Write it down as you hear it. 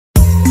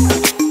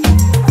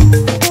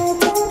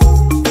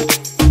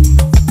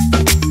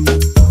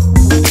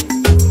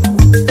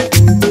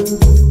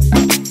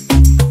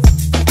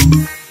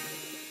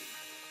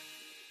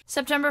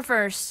September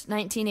 1st,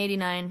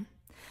 1989.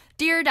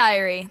 Dear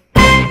Diary,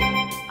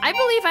 I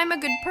believe I'm a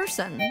good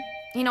person.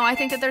 You know, I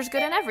think that there's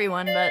good in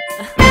everyone, but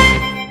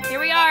here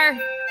we are,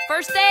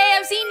 first day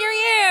of senior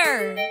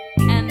year!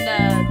 And,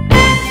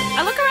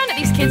 I look around at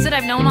these kids that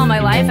I've known all my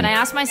life and I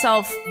ask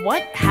myself,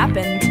 what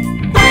happened?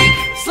 Freak,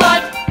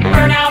 slut,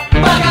 burnout,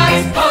 bug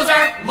eyes,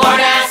 poser,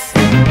 lord-ass.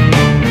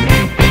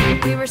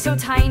 We were so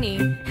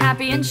tiny,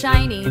 happy and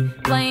shiny,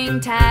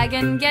 playing tag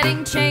and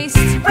getting chased.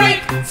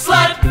 Freak,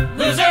 slut,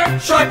 loser,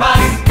 short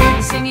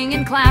bus. Singing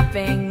and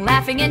clapping,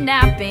 laughing and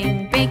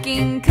napping,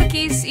 baking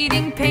cookies,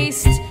 eating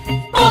paste.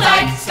 Old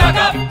Ike, stuck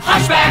up,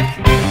 hunchback.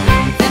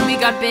 Then we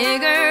got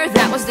bigger,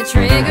 that was the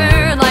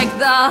trigger, like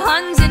the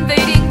Huns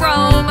invading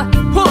Rome.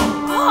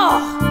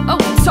 Oh,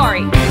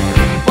 sorry.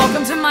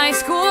 Welcome to my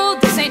school,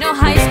 this ain't no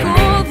high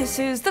school, this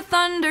is the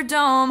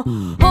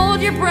Thunderdome.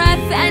 Hold your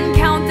breath and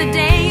count the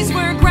days,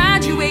 we're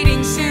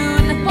graduating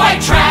soon.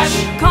 White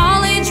trash.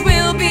 College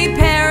will be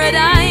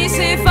paradise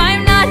if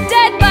I'm not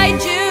dead by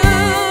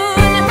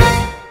June.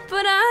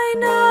 But I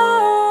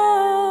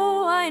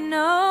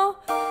know,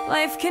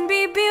 life can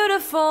be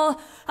beautiful.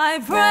 I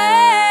pray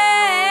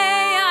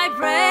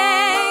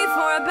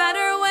for a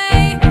better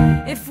way.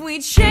 If we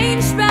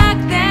changed back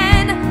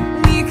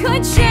then, we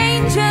could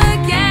change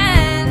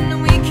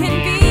again. We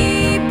can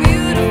be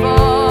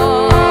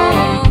beautiful.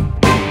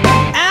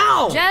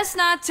 Ow! Just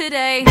not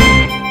today.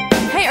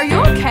 Hey, are you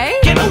okay?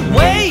 Get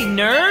away,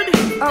 nerd!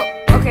 Oh,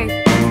 okay.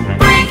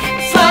 Freak,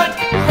 slut,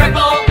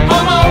 cripple,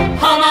 homo,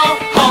 homo,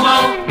 homo.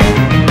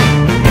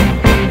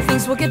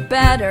 Things will get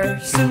better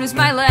soon as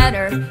my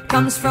letter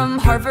comes from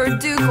Harvard,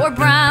 Duke, or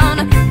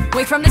Brown.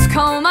 Wake from this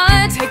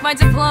coma, take my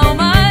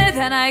diploma,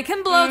 then I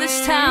can blow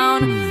this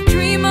town.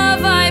 Dream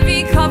of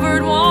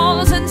ivy-covered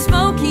walls and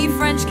smoky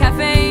French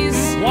cafes.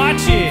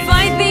 Watch it!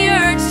 Fight the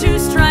urge to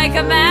strike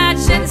a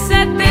match and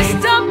set this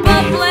dump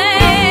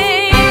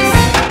ablaze.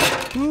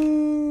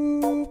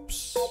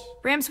 Oops.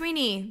 Ram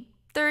Sweeney,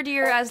 3rd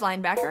year as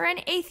linebacker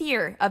and 8th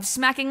year of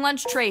smacking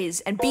lunch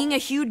trays and being a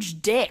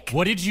huge dick.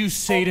 What did you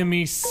say to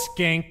me,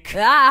 skank?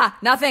 Ah,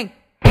 nothing.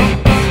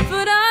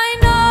 But I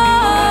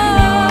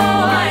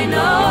know,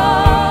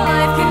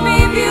 life can be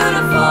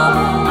beautiful.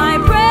 I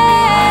pray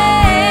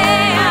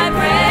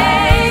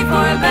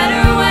for a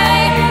better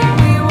way.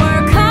 We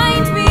were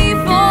kind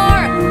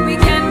before, we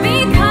can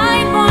be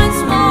kind once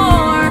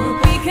more.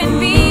 We can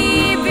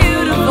be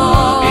beautiful.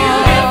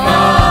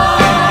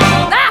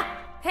 Ah!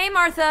 Hey,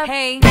 Martha.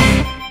 Hey.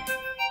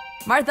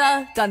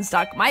 Martha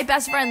Dunstock, my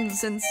best friend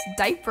since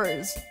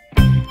diapers.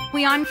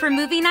 We on for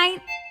movie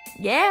night?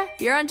 Yeah,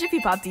 you're on Jiffy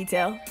Pop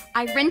Detail.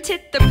 I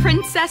rented The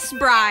Princess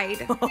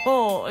Bride.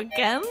 Oh,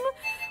 again?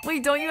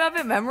 Wait, don't you have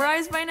it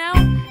memorized by now?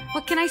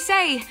 What can I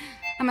say?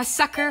 I'm a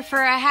sucker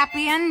for a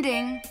happy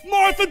ending.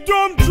 Martha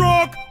Dump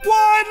Truck!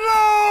 Wide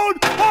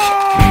load!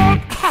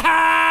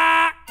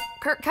 Honk!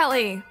 Kurt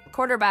Kelly,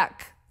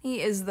 quarterback. He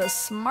is the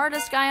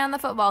smartest guy on the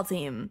football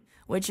team,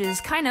 which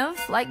is kind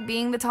of like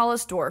being the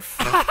tallest dwarf.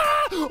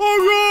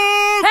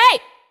 Hey!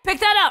 Pick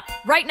that up,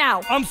 right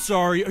now! I'm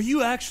sorry, are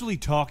you actually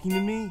talking to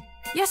me?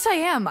 Yes, I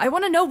am. I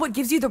want to know what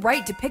gives you the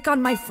right to pick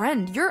on my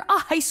friend. You're a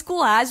high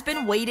school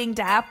has-been waiting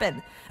to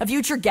happen. A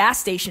future gas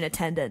station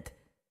attendant.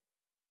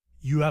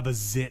 You have a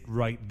zit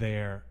right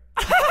there.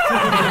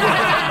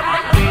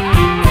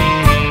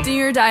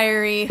 Dear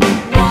Diary.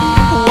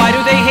 Why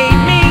do they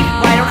hate me?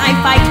 Why don't I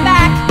fight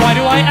back? Why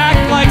do I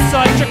act like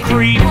such a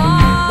creep?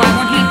 Why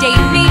won't he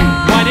date me?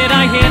 Why did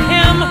I hit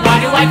him? Why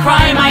do I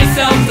cry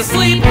myself to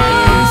sleep?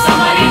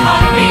 Somebody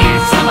hug me,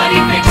 somebody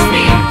fix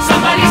me,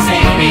 somebody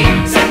save me,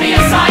 send me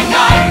a sign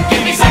guide,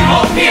 give me some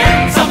hope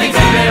here, something to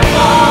live for.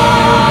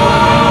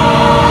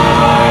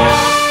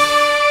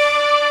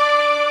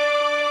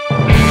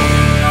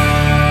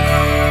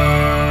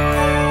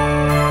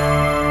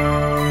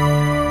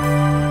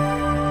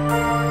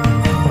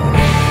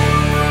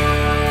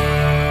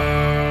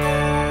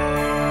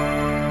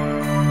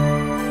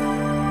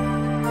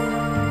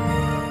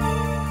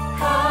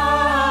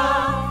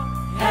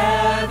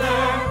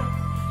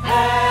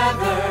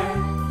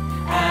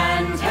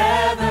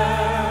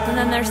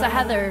 There's the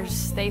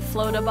Heathers. They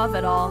float above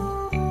it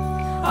all.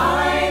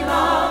 I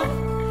love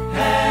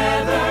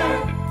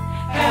Heather,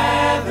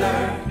 Heather,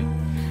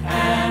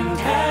 and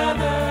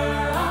Heather.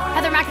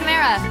 Heather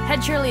McNamara, head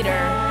cheerleader.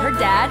 Her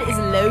dad is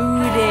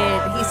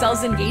loaded. He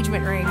sells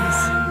engagement rings.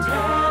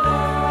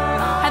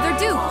 Heather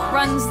Duke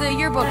runs the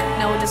yearbook.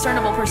 No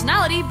discernible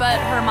personality, but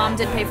her mom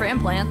did pay for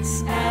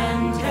implants.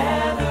 And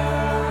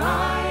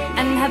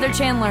Heather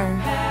Chandler,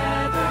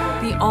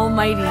 the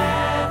almighty.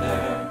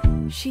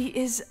 She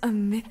is a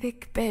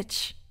mythic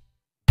bitch.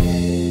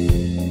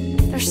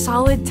 They're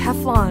solid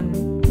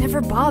Teflon,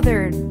 never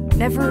bothered,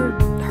 never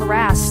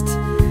harassed.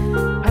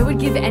 I would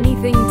give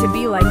anything to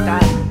be like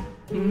that.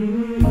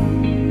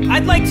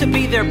 I'd like to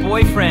be their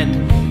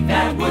boyfriend.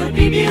 That would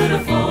be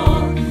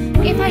beautiful.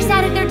 If I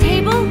sat at their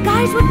table,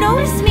 guys would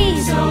notice me.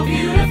 So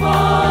beautiful.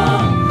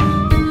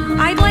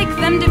 I'd like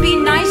them to be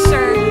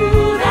nicer.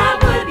 Ooh,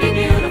 that would be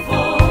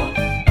beautiful.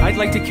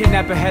 like to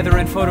kidnap a Heather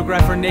and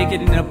photograph her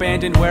naked in an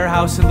abandoned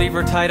warehouse and leave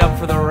her tied up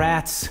for the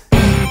rats.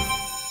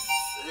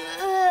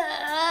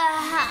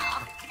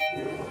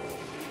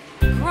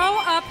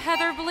 up,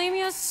 Heather.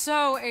 Bulimia's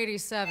so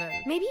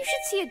 87. Maybe you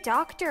should see a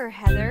doctor,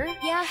 Heather.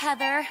 Yeah,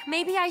 Heather,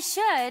 maybe I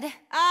should.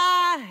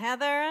 Ah,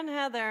 Heather and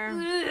Heather.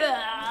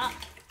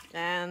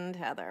 And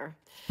Heather.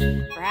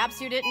 Perhaps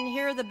you didn't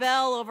hear the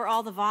bell over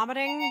all the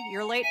vomiting.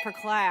 You're late for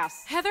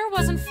class. Heather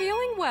wasn't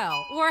feeling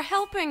well. We're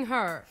helping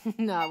her.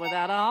 Not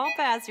without a hall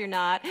pass, you're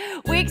not.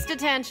 Week's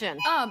detention.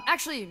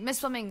 Actually, Miss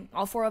Fleming,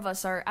 all four of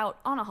us are out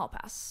on a hall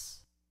pass.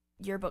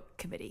 Yearbook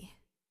committee.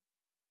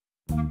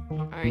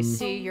 I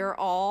see you're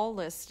all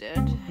listed.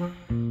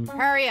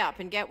 Hurry up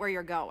and get where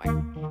you're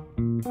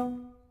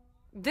going.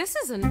 This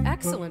is an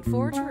excellent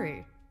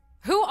forgery.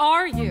 Who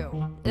are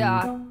you?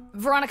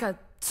 Veronica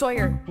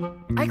Sawyer.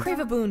 I crave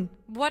a boon.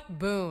 What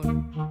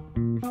boon?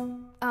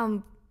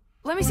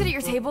 Let me sit at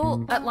your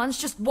table at lunch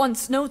just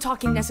once, no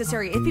talking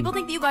necessary. If people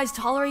think that you guys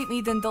tolerate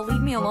me, then they'll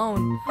leave me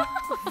alone.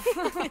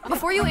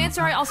 Before you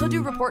answer, I also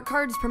do report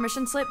cards,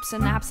 permission slips,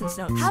 and absence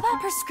notes. How about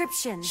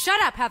prescriptions?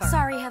 Shut up, Heather.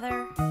 Sorry,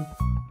 Heather.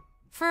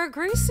 For a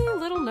greasy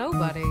little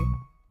nobody,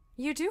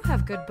 you do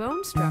have good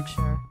bone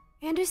structure.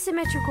 And a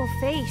symmetrical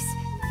face.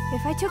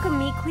 If I took a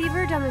meat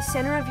cleaver down the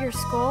center of your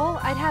skull,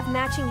 I'd have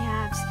matching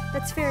halves.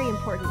 That's very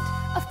important.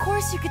 Of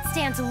course you could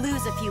stand to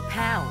lose a few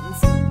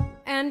pounds.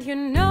 And you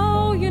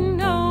know,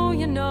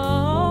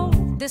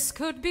 this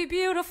could be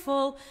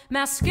beautiful.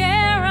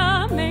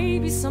 Mascara,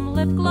 maybe some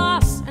lip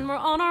gloss, and we're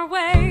on our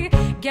way.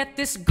 Get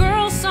this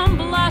girl some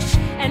blush,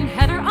 and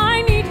Heather,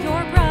 I need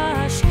your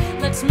brush.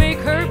 Let's make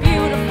her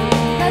beautiful.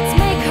 Let's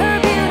make her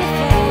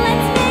beautiful.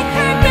 Let's make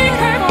her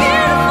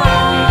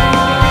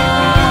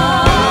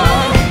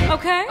beautiful.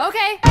 Okay?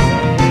 Okay.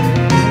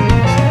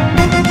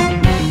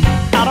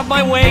 Out of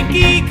my way,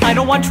 geek, I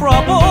don't want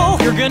trouble.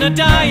 You're gonna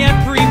die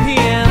at 3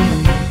 p.m.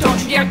 Don't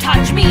you dare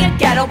touch me, you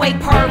getaway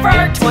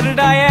pervert! What did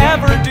I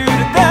ever do to